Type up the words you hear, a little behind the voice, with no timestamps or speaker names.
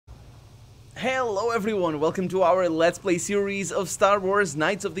Hello everyone, welcome to our Let's Play series of Star Wars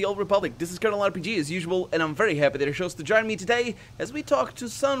Knights of the Old Republic. This is KotOR RPG as usual, and I'm very happy that he chose to join me today as we talk to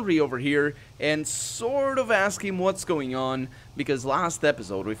Sunry over here and sort of ask him what's going on, because last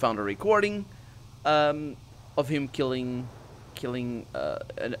episode we found a recording of him killing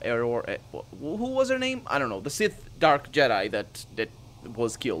an error. Who was her name? I don't know, the Sith Dark Jedi that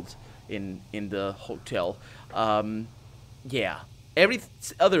was killed in the hotel. Yeah. Every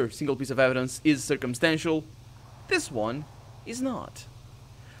other single piece of evidence is circumstantial. This one is not.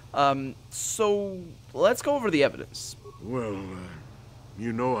 So let's go over the evidence. Well,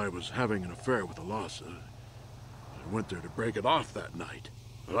 you know I was having an affair with Alasa. I went there to break it off that night.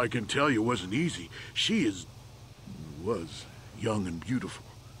 But I can tell you it wasn't easy. She was young and beautiful.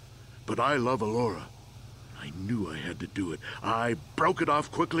 But I love Alora. I knew I had to do it. I broke it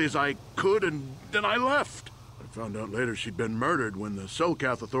off quickly as I could, and then I left. I found out later she'd been murdered when the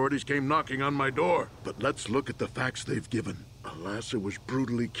Selkath authorities came knocking on my door. But let's look at the facts they've given. Alasa was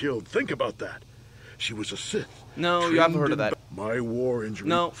brutally killed. Think about that. She was a Sith. No, you haven't heard of that. My war injury.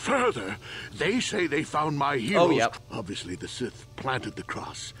 No. Further, they say they found my heroes. Oh, yep. Obviously, the Sith planted the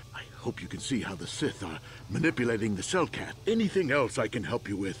cross. I hope you can see how the Sith are manipulating the Selkath. Anything else I can help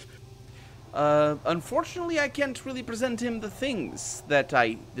you with? Unfortunately, I can't really present him the things that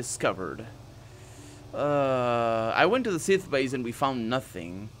I discovered. I went to the Sith base and we found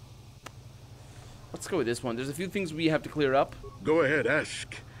nothing. Let's go with this one. There's a few things we have to clear up. Go ahead,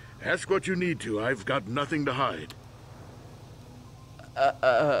 ask. Ask what you need to. I've got nothing to hide.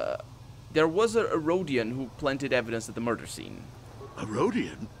 There was a Rodian who planted evidence at the murder scene. A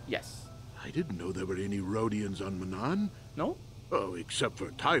Rodian? Yes. I didn't know there were any Rodians on Manan. No? Oh, except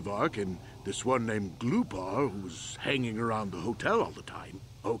for Tyvark and this one named Glupar who was hanging around the hotel all the time.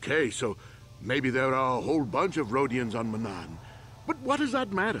 Okay, so maybe there are a whole bunch of Rodians on Manan. But what does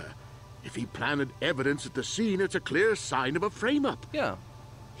that matter? If he planted evidence at the scene, it's a clear sign of a frame-up. Yeah.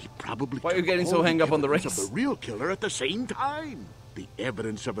 He probably Why are you took getting all so the hung up on the evidence race? of the real killer at the same time. The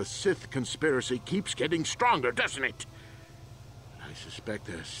evidence of a Sith conspiracy keeps getting stronger, doesn't it? I suspect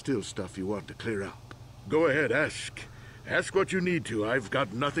there's still stuff you want to clear up. Go ahead, ask. Ask what you need to. I've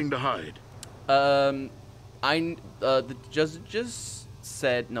got nothing to hide. The judges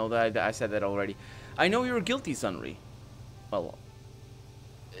said, no, I said that already. I know you're guilty, Sunry. Well,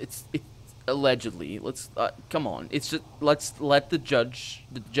 it's allegedly. Let's come on. It's just let's let the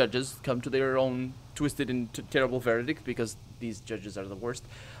judges come to their own twisted and terrible verdict, because these judges are the worst.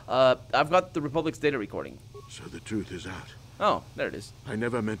 I've got the Republic's data recording. So the truth is out. Oh, there it is. I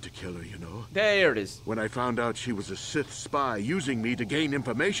never meant to kill her, you know. There it is. When I found out she was a Sith spy using me to gain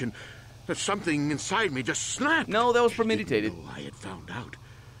information, that something inside me just snapped. No, that was She premeditated. didn't know I had found out.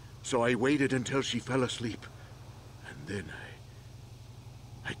 So I waited until she fell asleep. And then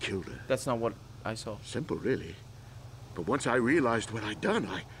I killed her. That's not what I saw. Simple, really. But once I realized what I'd done,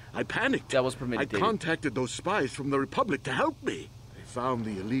 I panicked. That was premeditated. I contacted those spies from the Republic to help me. They found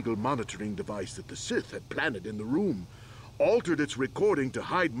the illegal monitoring device that the Sith had planted in the room, altered its recording to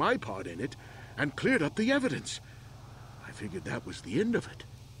hide my part in it, and cleared up the evidence. I figured that was the end of it.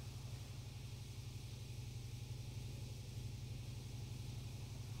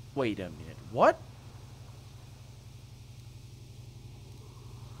 Wait a minute. What?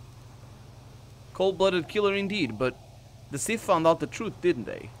 Cold-blooded killer indeed, but the Sith found out the truth, didn't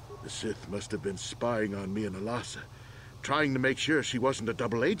they? The Sith must have been spying on me and Alasa, trying to make sure she wasn't a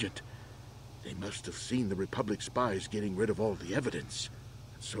double agent. They must have seen the Republic spies getting rid of all the evidence,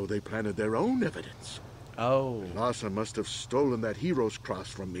 so they planted their own evidence. Oh. Alasa must have stolen that hero's cross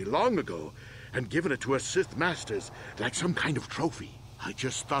from me long ago and given it to her Sith masters like some kind of trophy. I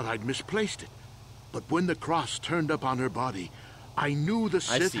just thought I'd misplaced it. But when the cross turned up on her body, I knew the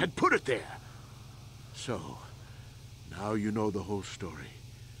Sith had put it there. So, now you know the whole story.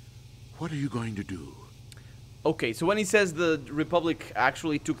 What are you going to do? Okay, so when he says the Republic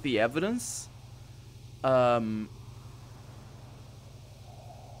actually took the evidence, I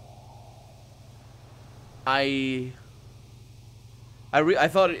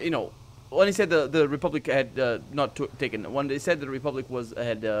thought, you know, when he said the Republic had not taken, when they said the Republic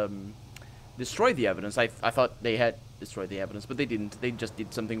had destroyed the evidence, I thought they had destroyed the evidence, but they didn't. They just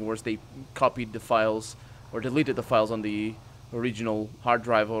did something worse. They copied the files or deleted the files on the original hard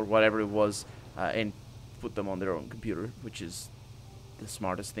drive or whatever it was, and put them on their own computer, which is the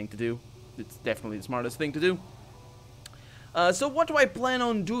smartest thing to do. It's definitely the smartest thing to do. So what do I plan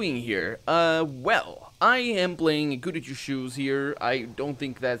on doing here? Well, I am playing good at your shoes here. I don't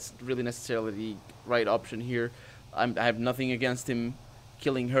think that's really necessarily the right option here. I have nothing against him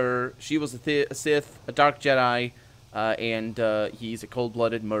killing her. She was a Sith, a Dark Jedi. and he's a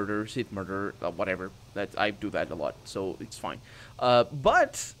cold-blooded murderer, Sith murderer, whatever. I do that a lot, so it's fine.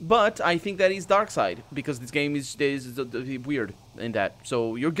 But I think that he's dark side because this game is weird in that.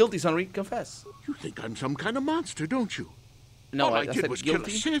 So you're guilty, Sunry. Confess. You think I'm some kind of monster, don't you? No, All I I did said was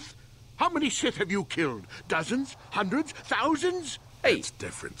guilty. kill a Sith. How many Sith have you killed? Dozens? Hundreds? Thousands? Hey, It's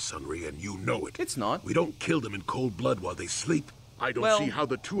different, Sunry, and you know it. it's not. We don't kill them in cold blood while they sleep. I don't Well- see how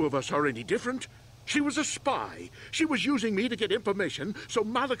the two of us are any different. She was a spy. She was using me to get information so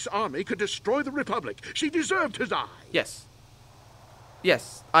Malak's army could destroy the Republic. She deserved his eye. Yes.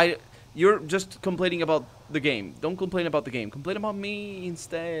 Yes. You're just complaining about the game. Don't complain about the game. Complain about me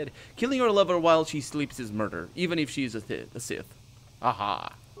instead. Killing your lover while she sleeps is murder, even if she's a Sith.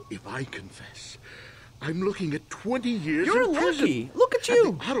 Aha. If I confess, I'm looking at 20 years You're in prison. lucky. Look at And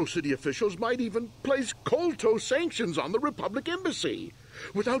you. the Otto City officials might even place KotOR sanctions on the Republic Embassy.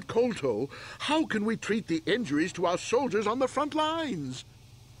 Without KotOR, how can we treat the injuries to our soldiers on the front lines?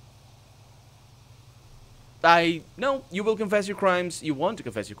 No, you will confess your crimes. You want to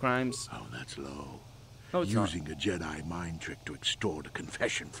confess your crimes. Oh, that's low. No, it's not. Using a Jedi mind trick to extort a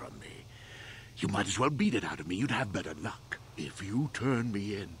confession from me. You might as well beat it out of me. You'd have better luck. If you turn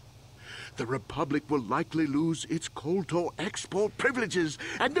me in, the Republic will likely lose its KotOR export privileges,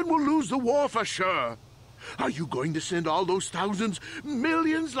 and then we'll lose the war for sure. Are you going to send all those thousands,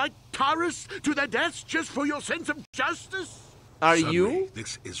 millions like Taurus to their deaths just for your sense of justice? Are Sunry, you?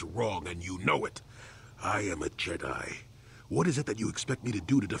 This is wrong, and you know it. I am a Jedi. What is it that you expect me to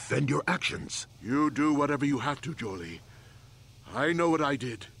do to defend your actions? You do whatever you have to, Jolie. I know what I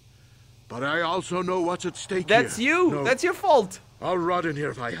did. But I also know what's at stake That's here. you. No, That's your fault. I'll rot in here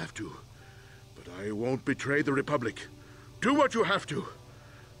if I have to. But I won't betray the Republic. Do what you have to.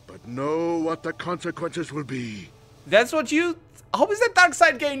 But know what the consequences will be. That's what you. How is that dark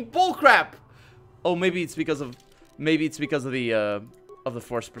side game bullcrap? Oh, maybe it's because of the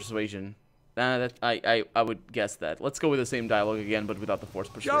Force persuasion. I would guess that. Let's go with the same dialogue again, but without the Force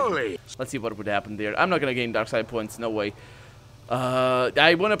persuasion. Jolie! Let's see what would happen there. I'm not gonna gain dark side points. No way.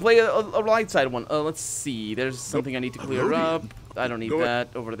 I want to play a light side one. Let's see. There's something I need to clear up. I don't need that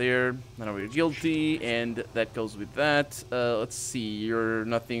over there. I know you're guilty, and that goes with that. Let's see. You're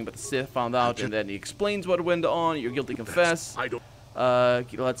nothing but the Sith found out, and then he explains what went on. You're guilty, confess. I don't...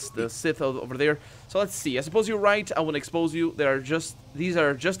 That's the Sith over there. So let's see. I suppose you're right. I want to expose you. These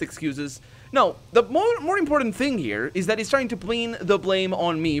are just excuses. No, the more important thing here is that he's trying to pin the blame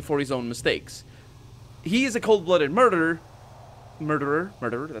on me for his own mistakes. He is a cold-blooded murderer,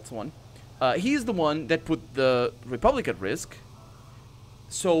 that's the one. He's the one that put the Republic at risk.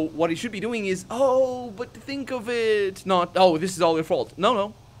 So what he should be doing is, oh, but think of it, not, oh, this is all your fault.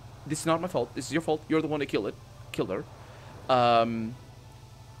 No, this is not my fault. This is your fault. You're the one that killed her.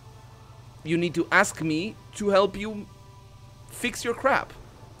 You need to ask me to help you fix your crap,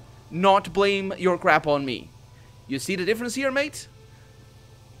 not blame your crap on me. You see the difference here, mate?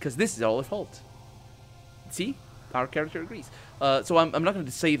 Because this is all your fault. See? Our character agrees. So I'm not going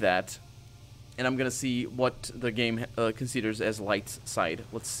to say that, and I'm going to see what the game considers as light side.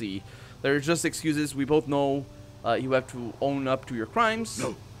 Let's see. They're just excuses. We both know you have to own up to your crimes.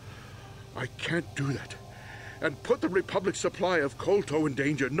 No. I can't do that. And put the Republic's supply of KotOR in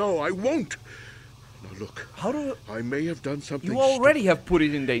danger. No, I won't. Now look. How do I may have done something you already have put it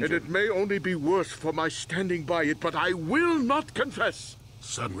in and danger? it may only be worse for my standing by it, but I will not confess.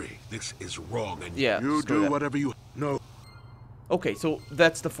 Sunry, this is wrong, and Yeah. You screw do that. whatever you... No. Okay, so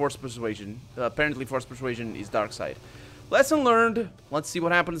that's the Force persuasion. Apparently, Force persuasion is dark side. Lesson learned. Let's see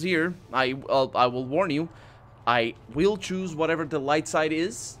what happens here. I will warn you. I will choose whatever the light side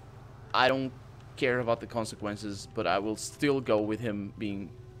is. I don't care about the consequences, but I will still go with him being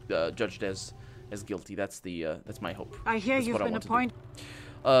judged as guilty. That's my hope. I hear That's you've what I been want to do.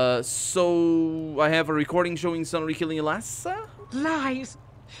 appointed. So I have a recording showing Sunry killing Elassa. Lies.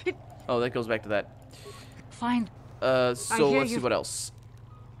 Oh, that goes back to that. Fine. So hear let's see you. what else.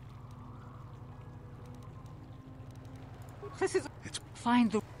 This is.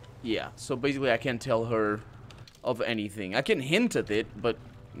 Find the. Yeah, so basically I can't tell her of anything. I can hint at it, but,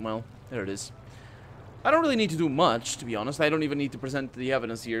 well, there it is. I don't really need to do much, to be honest. I don't even need to present the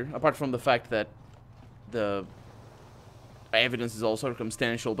evidence here, apart from the fact that the evidence is all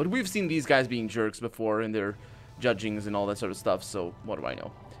circumstantial. But we've seen these guys being jerks before in their judgings and all that sort of stuff, so what do I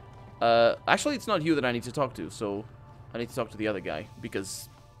know? Actually, it's not you that I need to talk to, so I need to talk to the other guy, because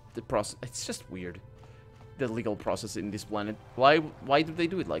the process, it's just weird. The legal process in this planet. Why do they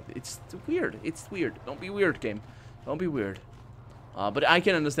do it like that? It's weird. It's weird. Don't be weird, game. Don't be weird. But I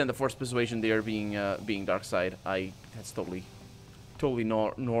can understand the Force persuasion there being dark side. That's totally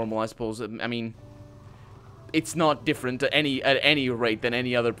normal, I suppose. I mean, it's not different at any rate than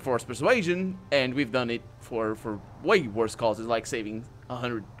any other forced persuasion, and we've done it for way worse causes, like saving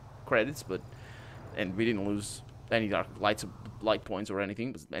 100 credits, and we didn't lose any light points or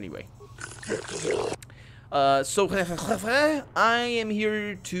anything. But anyway, so I am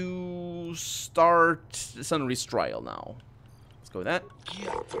here to start Sunry's trial now. Go with that.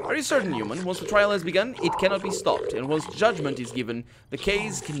 Are you certain, human? Once the trial has begun, it cannot be stopped, and once judgment is given, the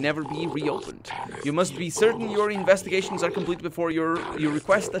case can never be reopened. You must be certain your investigations are complete before you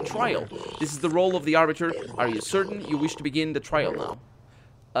request a trial. This is the role of the arbiter. Are you certain you wish to begin the trial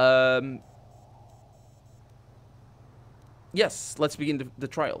now? Yes, let's begin the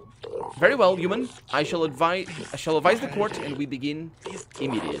trial. Very well, human. I shall advise the court, and we begin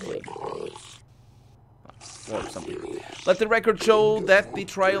immediately. Or something. Let the record show that the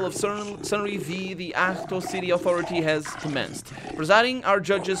trial of Sunry v. the Ahto City Authority has commenced. Presiding are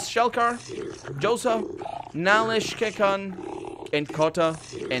judges Selkath, Josa, Nalesh Kekan, and KotOR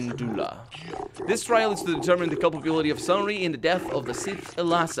and Dula. This trial is to determine the culpability of Sunry in the death of the Sith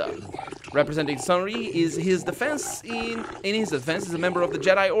Elasa. Representing Sunry is his defense. In his defense is a member of the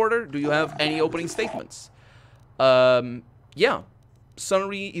Jedi Order. Do you have any opening statements? Yeah.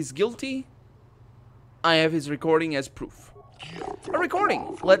 Sunry is guilty. I have his recording as proof. A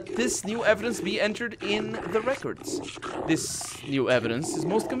recording! Let this new evidence be entered in the records. This new evidence is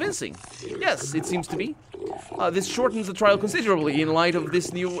most convincing. Yes, it seems to be. This shortens the trial considerably. In light of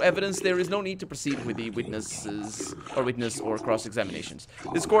this new evidence, there is no need to proceed with the witness or cross-examinations.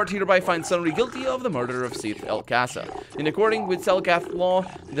 This court hereby finds Sunry guilty of the murder of Sith El-Kasa. In accordance with Selkath law,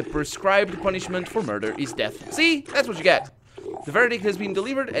 the prescribed punishment for murder is death. See? That's what you get. The verdict has been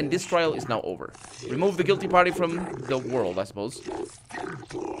delivered, and this trial is now over. Remove the guilty party from the world, I suppose.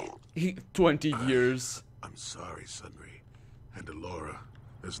 20 years. I'm sorry, Sunry. And Alora,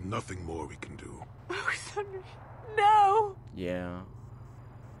 there's nothing more we can do. Oh, Sunry, no! Yeah.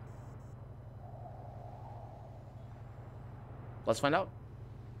 Let's find out.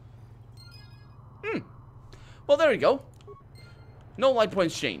 Well, there you go. No light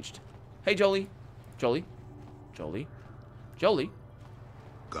points changed. Hey, Jolie. Jolie. Jolie. Jolie?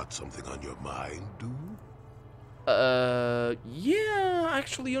 Got something on your mind, dude? Yeah,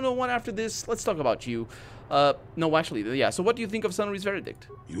 actually, you know what, after this, let's talk about you. No, actually, yeah, so what do you think of Sunry's verdict?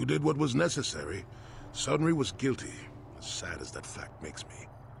 You did what was necessary. Sunry was guilty, as sad as that fact makes me.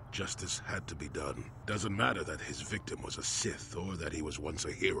 Justice had to be done. Doesn't matter that his victim was a Sith or that he was once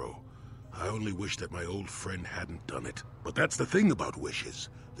a hero. I only wish that my old friend hadn't done it. But that's the thing about wishes.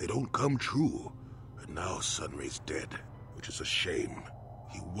 They don't come true. And now Sunry's dead. Which is a shame.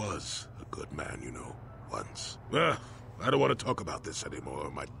 He was a good man, you know, once. I don't want to talk about this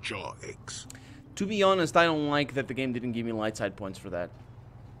anymore. My jaw aches. To be honest, I don't like that the game didn't give me light side points for that.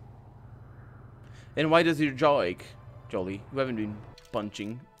 And why does your jaw ache, Jolie? You haven't been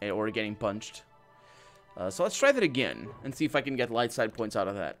punching or getting punched. So let's try that again and see if I can get light side points out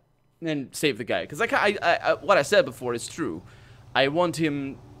of that. And save the guy. Because what I said before is true.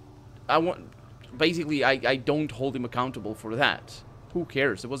 Basically, I don't hold him accountable for that. Who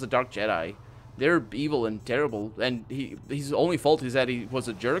cares? It was a Dark Jedi. They're evil and terrible, and his only fault is that he was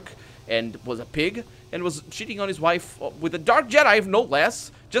a jerk and was a pig and was cheating on his wife with a Dark Jedi, no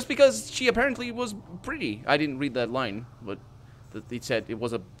less, just because she apparently was pretty. I didn't read that line, but it said it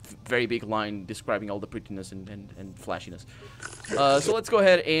was a very big line describing all the prettiness and flashiness. So let's go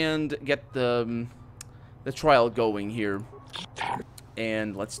ahead and get the trial going here.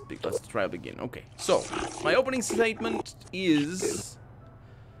 And let's try to begin. Okay, so my opening statement is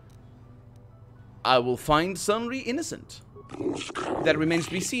I will find Sunry innocent. That remains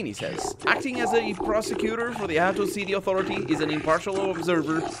to be seen, he says. Acting as a prosecutor for the Ahto City Authority is an impartial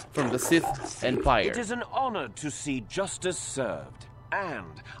observer from the Sith Empire. It is an honor to see justice served,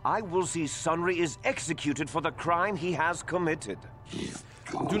 and I will see Sunry is executed for the crime he has committed.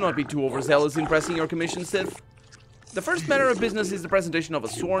 Do not be too overzealous in pressing your commission, Sith. The first matter of business is the presentation of a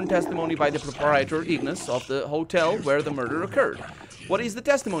sworn testimony by the proprietor, Ignis, of the hotel where the murder occurred. What is the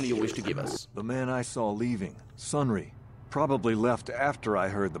testimony you wish to give us? The man I saw leaving, Sunry, probably left after I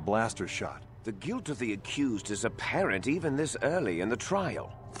heard the blaster shot. The guilt of the accused is apparent even this early in the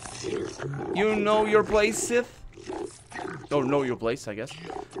trial. You know your place, Sith? Oh, know your place, I guess.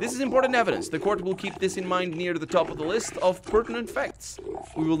 This is important evidence. The court will keep this in mind near the top of the list of pertinent facts.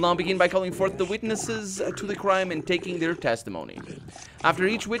 We will now begin by calling forth the witnesses to the crime and taking their testimony. After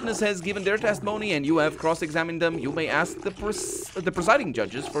each witness has given their testimony and you have cross-examined them, you may ask the presiding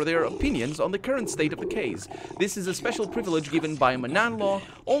judges for their opinions on the current state of the case. This is a special privilege given by Manan law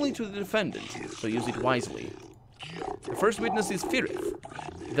only to the defendant, so use it wisely. The first witness is Firith.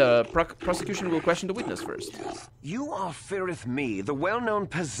 The prosecution will question the witness first. You are Firith Me, the well-known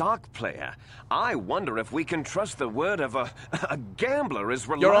Pazak player. I wonder if we can trust the word of a gambler as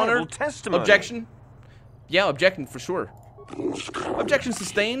reliable Your Honor, testimony. objection. Yeah, objection for sure. Objection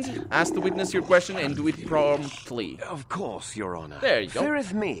sustained. Ask the witness your question and do it promptly. Of course, Your Honor. There you go.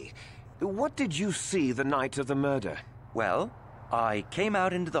 Firith Me, what did you see the night of the murder? Well, I came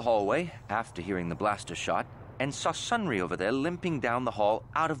out into the hallway after hearing the blaster shot and saw Sunry over there limping down the hall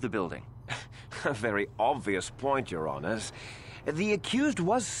out of the building. A very obvious point, Your Honors. The accused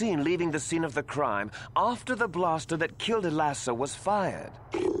was seen leaving the scene of the crime after the blaster that killed Elasa was fired.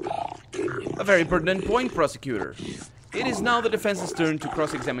 A very pertinent point, prosecutor. It is now the defense's turn to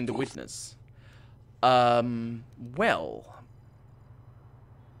cross-examine the witness. Well...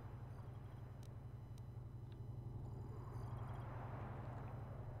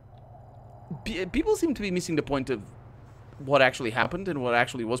 people seem to be missing the point of what actually happened and what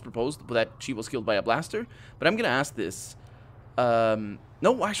actually was proposed, that she was killed by a blaster. But I'm gonna ask this. No,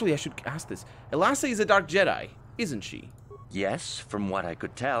 actually, I should ask this. Elasa is a Dark Jedi, isn't she? Yes, from what I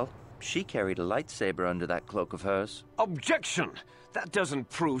could tell. She carried a lightsaber under that cloak of hers. Objection! That doesn't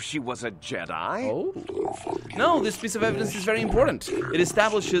prove she was a Jedi. Oh. No, this piece of evidence is very important. It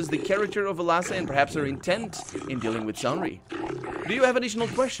establishes the character of Elasa and perhaps her intent in dealing with Sunry. Do you have additional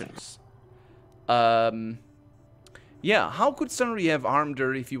questions? Yeah, how could Sunry have harmed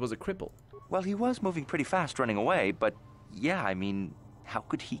her if he was a cripple? Well, he was moving pretty fast running away, but yeah, I mean, how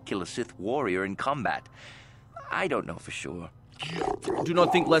could he kill a Sith warrior in combat? I don't know for sure. Do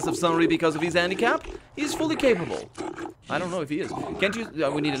not think less of Sunry because of his handicap. He is fully capable. I don't know if he is. Can't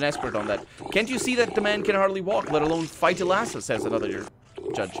you... we need an expert on that. Can't you see that the man can hardly walk, let alone fight Elasa, says another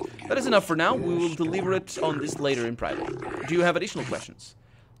judge. That is enough for now. We will deliver it on this later in private. Do you have additional questions?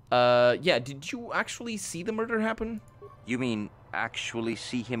 Yeah, did you actually see the murder happen? You mean actually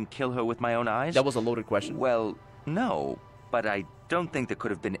see him kill her with my own eyes? That was a loaded question. Well, no, but I don't think there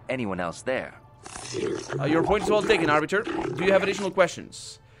could have been anyone else there. Your point is well taken, Arbiter. Do you have additional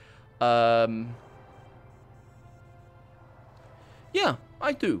questions? Yeah,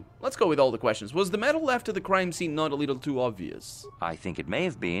 I do. Let's go with all the questions. Was the medal after the crime scene not a little too obvious? I think it may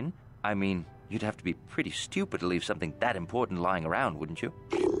have been. I mean, you'd have to be pretty stupid to leave something that important lying around, wouldn't you?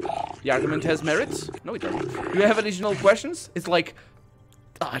 The argument has merits. No, it doesn't. Do you have additional questions? It's like,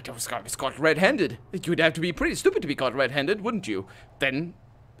 I was caught red-handed. You'd have to be pretty stupid to be caught red-handed, wouldn't you? Then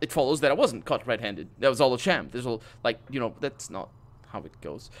it follows that I wasn't caught red-handed. That was all a sham. There's all, like, you know, that's not how it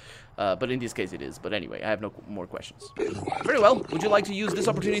goes. But in this case it is. But anyway, I have no more questions. Very well. Would you like to use this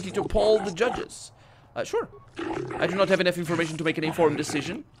opportunity to poll the judges? Sure. I do not have enough information to make an informed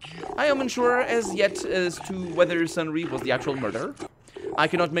decision. I am unsure as yet as to whether Sunry was the actual murderer. I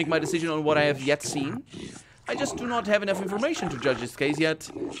cannot make my decision on what I have yet seen. I just do not have enough information to judge this case yet.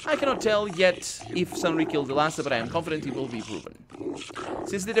 I cannot tell yet if Sunry killed Elasa, but I am confident he will be proven.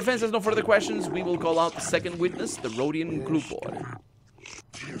 Since the defense has no further questions, we will call out the second witness, the Rodian KotOR.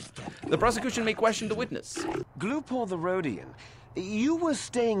 The prosecution may question the witness. KotOR the Rodian, you were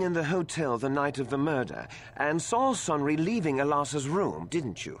staying in the hotel the night of the murder and saw Sunry leaving Elasa's room,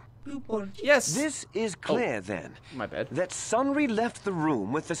 didn't you? Yes. This is clear, then. My bad. That Sunry left the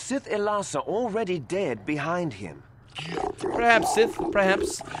room with the Sith Elasa already dead behind him. Perhaps, Sith,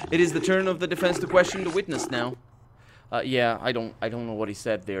 perhaps. It is the turn of the defense to question the witness now. Yeah, I don't know what he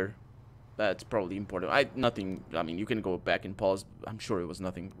said there. That's probably important. Nothing, I mean, you can go back and pause. I'm sure it was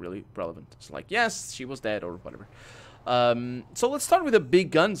nothing really relevant. It's like, yes, she was dead or whatever. So let's start with the big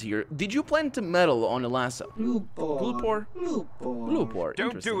guns here. Did you plan to meddle on Elasa? KotOR? KotOR.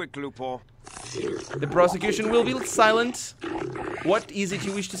 Don't do it, KotOR. The prosecution will be silent. What is it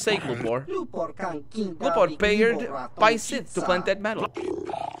you wish to say, KotOR? KotOR paired by Sith to plant that metal.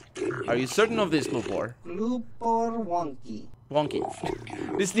 Are you certain of this, KotOR? Wonky.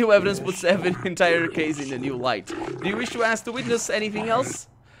 This new evidence puts the entire case in a new light. Do you wish to ask the witness anything else?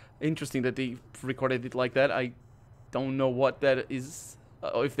 Interesting that they recorded it like that. I don't know what that is,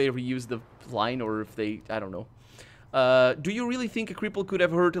 if they reused the line or if they, I don't know. Do you really think a cripple could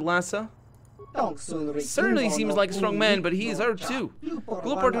have hurt Elasa? Certainly seems like a strong man, but he is hurt too.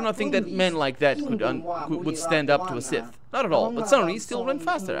 KotOR do not think that men like that would stand up to a Sith. Not at all, but Sunry still ran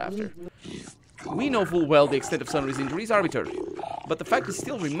faster after. We know full well the extent of Sunry's injuries, Arbiter. But the fact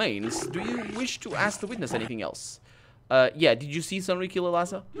still remains, do you wish to ask the witness anything else? Yeah, did you see Sunry kill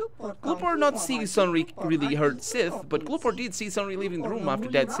Elasa? KotOR not see Sunry really hurt Sith, but KotOR did see Sunry leaving the room after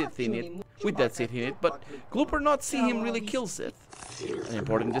that Sith in it, with that Sith in it, but KotOR not see him really kill Sith. An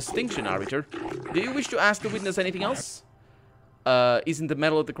important distinction, Arbiter. Do you wish to ask the witness anything else? Isn't the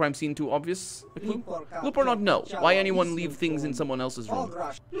medal at the crime scene too obvious a clue? Loop or not know. Why anyone leave things in someone else's room?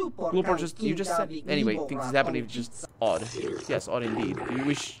 Loop or you just said... Anyway, things happening is just odd. Yes, odd indeed. Do you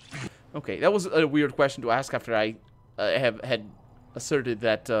wish... Okay, that was a weird question to ask after I had asserted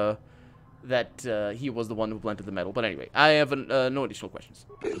that he was the one who planted the medal. But anyway, I have no additional questions.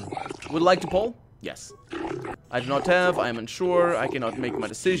 Would like to poll? Yes. I do not have. I am unsure. I cannot make my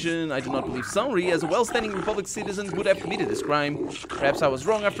decision. I do not believe Sunri, as a well-standing Republic citizen, would have committed this crime. Perhaps I was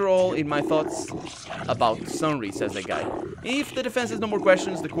wrong after all in my thoughts about Sunri, says the guy. If the defense has no more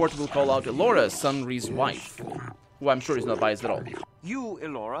questions, the court will call out Elora, Sunri's wife, who I'm sure is not biased at all. You,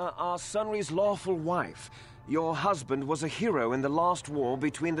 Elora, are Sunri's lawful wife. Your husband was a hero in the last war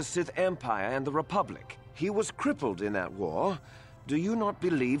between the Sith Empire and the Republic. He was crippled in that war. Do you not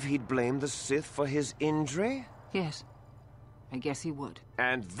believe he'd blame the Sith for his injury? Yes. I guess he would.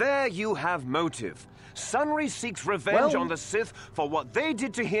 And there you have motive. Sunri seeks revenge on the Sith for what they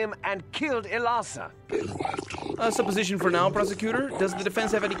did to him and killed Ilasa. Supposition for now, prosecutor. Does the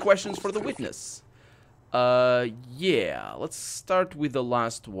defense have any questions for the witness? Yeah. Let's start with the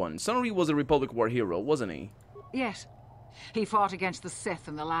last one. Sunri was a Republic War hero, wasn't he? Yes. He fought against the Sith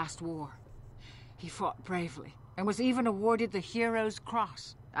in the last war. He fought bravely, and was even awarded the Hero's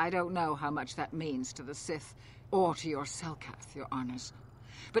Cross. I don't know how much that means to the Sith, or to your Selkath, your honors.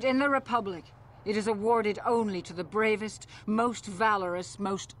 But in the Republic, it is awarded only to the bravest, most valorous,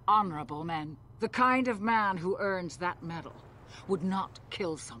 most honorable men. The kind of man who earns that medal would not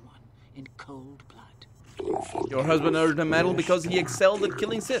kill someone in cold blood. Your husband earned a medal because he excelled at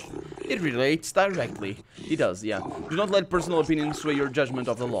killing Sith. It relates directly. He does, yeah. Do not let personal opinions sway your judgment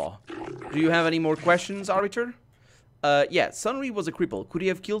of the law. Do you have any more questions, Arbiter? Yeah, Sunri was a cripple. Could he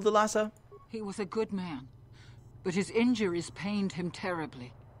have killed Ilasa? He was a good man, but his injuries pained him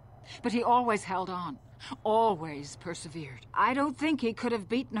terribly. But he always held on, always persevered. I don't think he could have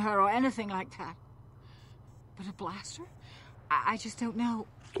beaten her or anything like that. But a blaster? I just don't know.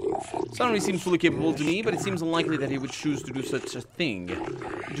 Sunri seems fully capable to me, but it seems unlikely that he would choose to do such a thing.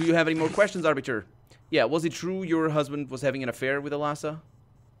 Do you have any more questions, Arbiter? Yeah, was it true your husband was having an affair with Ilasa?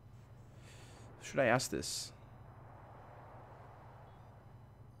 Should I ask this?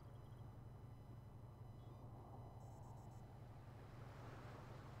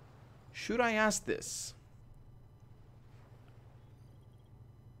 Should I ask this?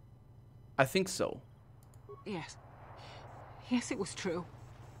 I think so. Yes. Yes, it was true.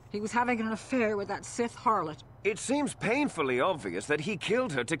 He was having an affair with that Sith harlot. It seems painfully obvious that he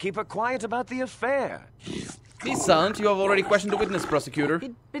killed her to keep her quiet about the affair. Decent, you have already questioned the witness, prosecutor.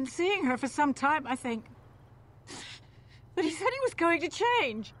 He'd been seeing her for some time, I think. But he said he was going to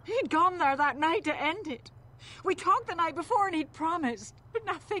change. He'd gone there that night to end it. We talked the night before and he'd promised. But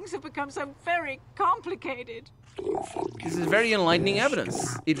now things have become so very complicated. This is very enlightening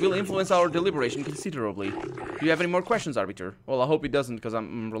evidence. It will influence our deliberation considerably. Do you have any more questions, Arbiter? Well, I hope it doesn't, because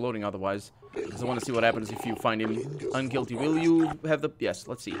I'm reloading otherwise. Because I want to see what happens if you find him unguilty. Will you have the... Yes,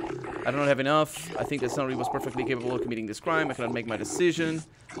 let's see. I do not have enough. I think that Sunri was perfectly capable of committing this crime. I cannot make my decision.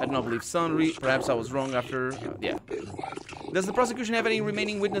 I do not believe Sunri. Perhaps I was wrong after... yeah. Does the prosecution have any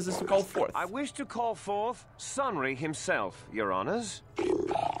remaining witnesses to call forth? I wish to call forth Sunri himself, Your Honors.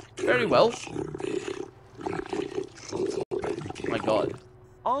 Very well. My God.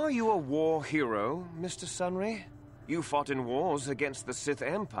 Are you a war hero, Mr. Sunri? You fought in wars against the Sith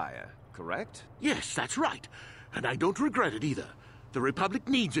Empire, correct? Yes, that's right. And I don't regret it either. The Republic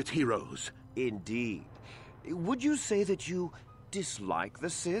needs its heroes. Indeed. Would you say that you dislike the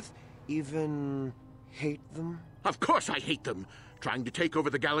Sith? Even hate them? Of course I hate them. Trying to take over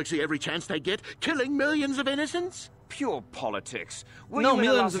the galaxy every chance they get, killing millions of innocents? Pure politics. Were No, you in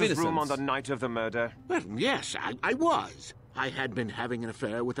millions of Ilasa's room on innocents. the night of the murder? Well, yes, I was. I had been having an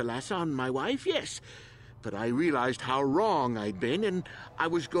affair with Ilasa and my wife, yes. But I realized how wrong I'd been, and I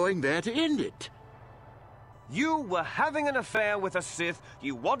was going there to end it. You were having an affair with a Sith.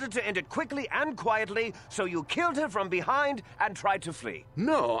 You wanted to end it quickly and quietly, so you killed her from behind and tried to flee.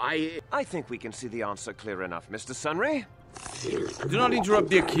 No, I think we can see the answer clear enough, Mr. Sunri. Do not interrupt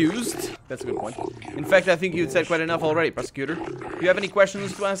the accused. That's a good point. In fact, I think you'd said quite enough already, prosecutor. Do you have any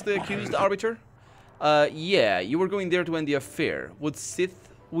questions to ask the accused, Arbiter? Yeah, you were going there to end the affair. Would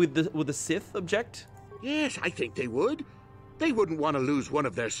the Sith object? Yes, I think they would. They wouldn't want to lose one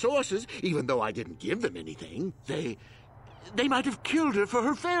of their sources, even though I didn't give them anything. They might have killed her for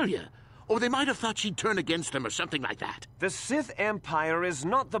her failure. Or they might have thought she'd turn against them or something like that. The Sith Empire is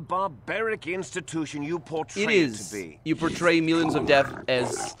not the barbaric institution you portray It it is. to be. You portray millions of death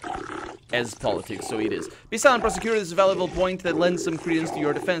as politics, so it is. Be silent, prosecutor. This is a valuable point that lends some credence to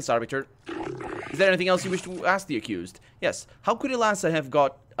your defense, Arbiter. Is there anything else you wish to ask the accused? Yes. How could Elassa have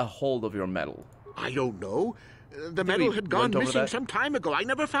got a hold of your medal? I don't know. The we medal had gone went over missing that? some time ago. I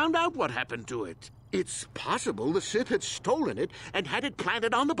never found out what happened to it. It's possible the Sith had stolen it and had it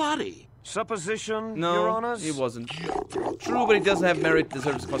planted on the body. Supposition, No, Your Honors? it wasn't. True, but it doesn't have merit,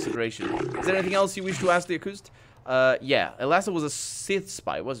 deserves consideration. Is there anything else you wish to ask the accused? Yeah. Elassa was a Sith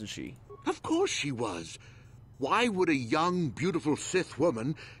spy, wasn't she? Of course she was. Why would a young, beautiful Sith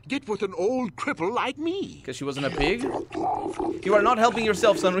woman get with an old cripple like me? Because she wasn't a pig? You are not helping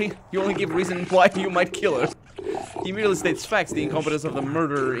yourself, Sunry. You only give reason why you might kill her. He merely states facts. The incompetence of the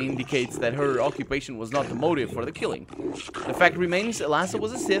murderer indicates that her occupation was not the motive for the killing. The fact remains, Elassa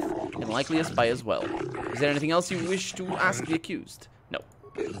was a Sith, and likely a spy as well. Is there anything else you wish to ask the accused? No.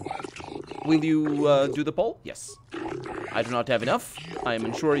 Will you do the poll? Yes. I do not have enough. I am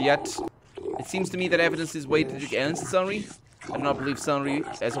unsure yet. It seems to me that evidence is weighted against Sunry. I do not believe Sunry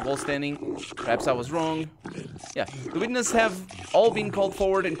as a wall standing. Perhaps I was wrong. Yeah. The witnesses have all been called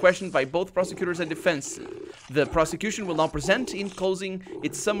forward and questioned by both prosecutors and defense. The prosecution will now present in closing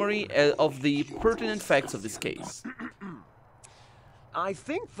its summary of the pertinent facts of this case. I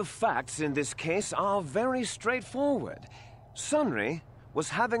think the facts in this case are very straightforward. Sunry was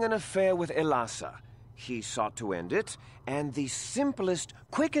having an affair with Elassa. He sought to end it, and the simplest,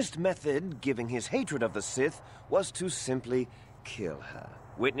 quickest method, given his hatred of the Sith, was to simply kill her.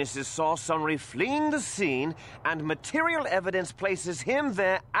 Witnesses saw Sunry fleeing the scene, and material evidence places him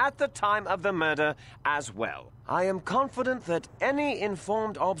there at the time of the murder as well. I am confident that any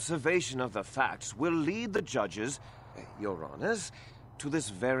informed observation of the facts will lead the judges, Your Honors, to this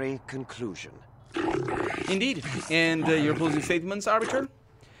very conclusion. Indeed. And your closing statements, Arbiter?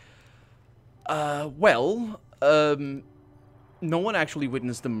 No one actually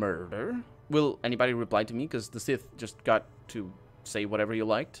witnessed the murder. Will anybody reply to me? Because the Sith just got to say whatever you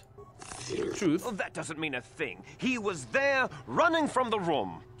liked. Truth. Well, that doesn't mean a thing. He was there, running from the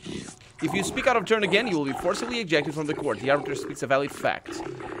room. If you speak out of turn again, you will be forcibly ejected from the court. The arbiter speaks a valid fact.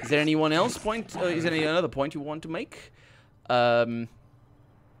 Is there anyone else is there any other point you want to make?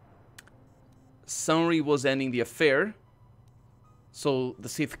 Sunry was ending the affair. So the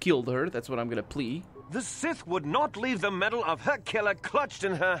Sith killed her. That's what I'm gonna plea. The Sith would not leave the medal of her killer clutched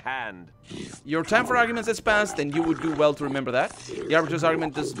in her hand. Your time for arguments has passed, and you would do well to remember that. The arbiter's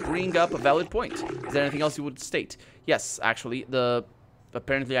argument does bring up a valid point. Is there anything else you would state? Yes, actually,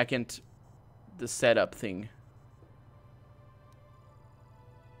 apparently I can't... the setup thing.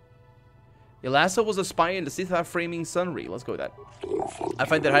 Elassa was a spy and the Sith are framing Sunry. Let's go with that. I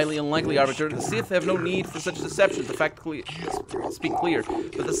find that highly unlikely, Arbiter. The Sith have no need for such deception. The fact speak clear.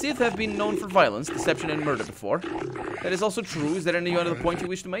 But the Sith have been known for violence, deception, and murder before. That is also true. Is there any other point you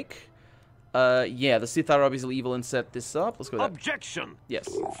wish to make? Yeah, the Sith are obviously evil and set this up. Let's go with that. Objection! Yes.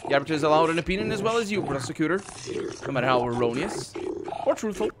 The Arbiter is allowed an opinion as well as you, prosecutor. No matter how erroneous or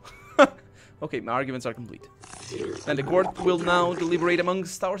truthful. Okay, my arguments are complete. And the court will now deliberate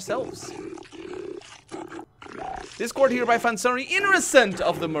amongst ourselves. This court hereby finds Sunry innocent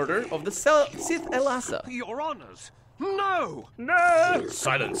of the murder of the Sith Elassa. Your Honors! No! No!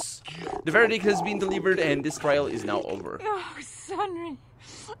 Silence! The verdict has been delivered and this trial is now over. Oh, Sunry,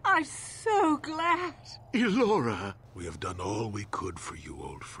 I'm so glad. Elora, We have done all we could for you,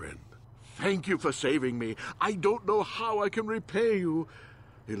 old friend. thank you for saving me. I don't know how I can repay you.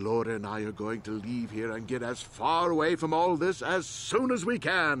 Elora and I are going to leave here and get as far away from all this as soon as we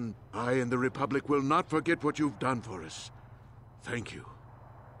can. I and the Republic will not forget what you've done for us. Thank you.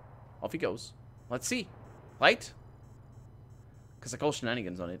 Off he goes. Let's see. Light? Because I call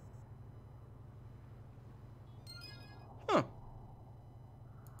shenanigans on it. Huh.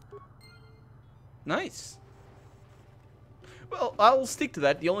 Nice. Well, I'll stick to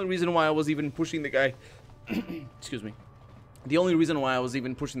that. The only reason why I was even pushing the guy... Excuse me. The only reason why I was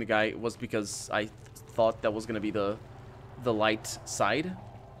even pushing the guy was because I thought that was going to be the light side.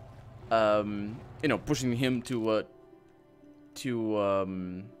 You know, pushing him to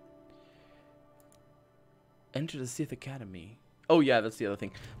enter the Sith Academy. Oh yeah, that's the other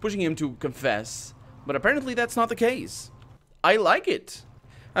thing. Pushing him to confess. But apparently that's not the case. I like it.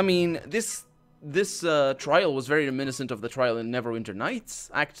 I mean, this trial was very reminiscent of the trial in Neverwinter Nights.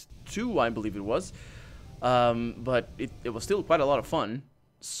 Act 2, I believe it was. But it was still quite a lot of fun.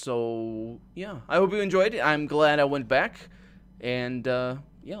 So, yeah. I hope you enjoyed it. I'm glad I went back. And, yeah,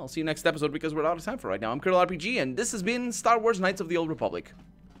 I'll see you next episode because we're out of time for right now. I'm KotOR RPG, and this has been Star Wars Knights of the Old Republic.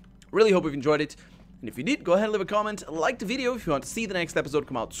 Really hope you've enjoyed it. And if you did, go ahead and leave a comment. Like the video if you want to see the next episode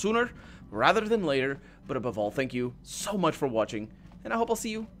come out sooner rather than later. But above all, thank you so much for watching. And I hope I'll see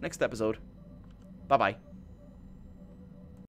you next episode. Bye-bye.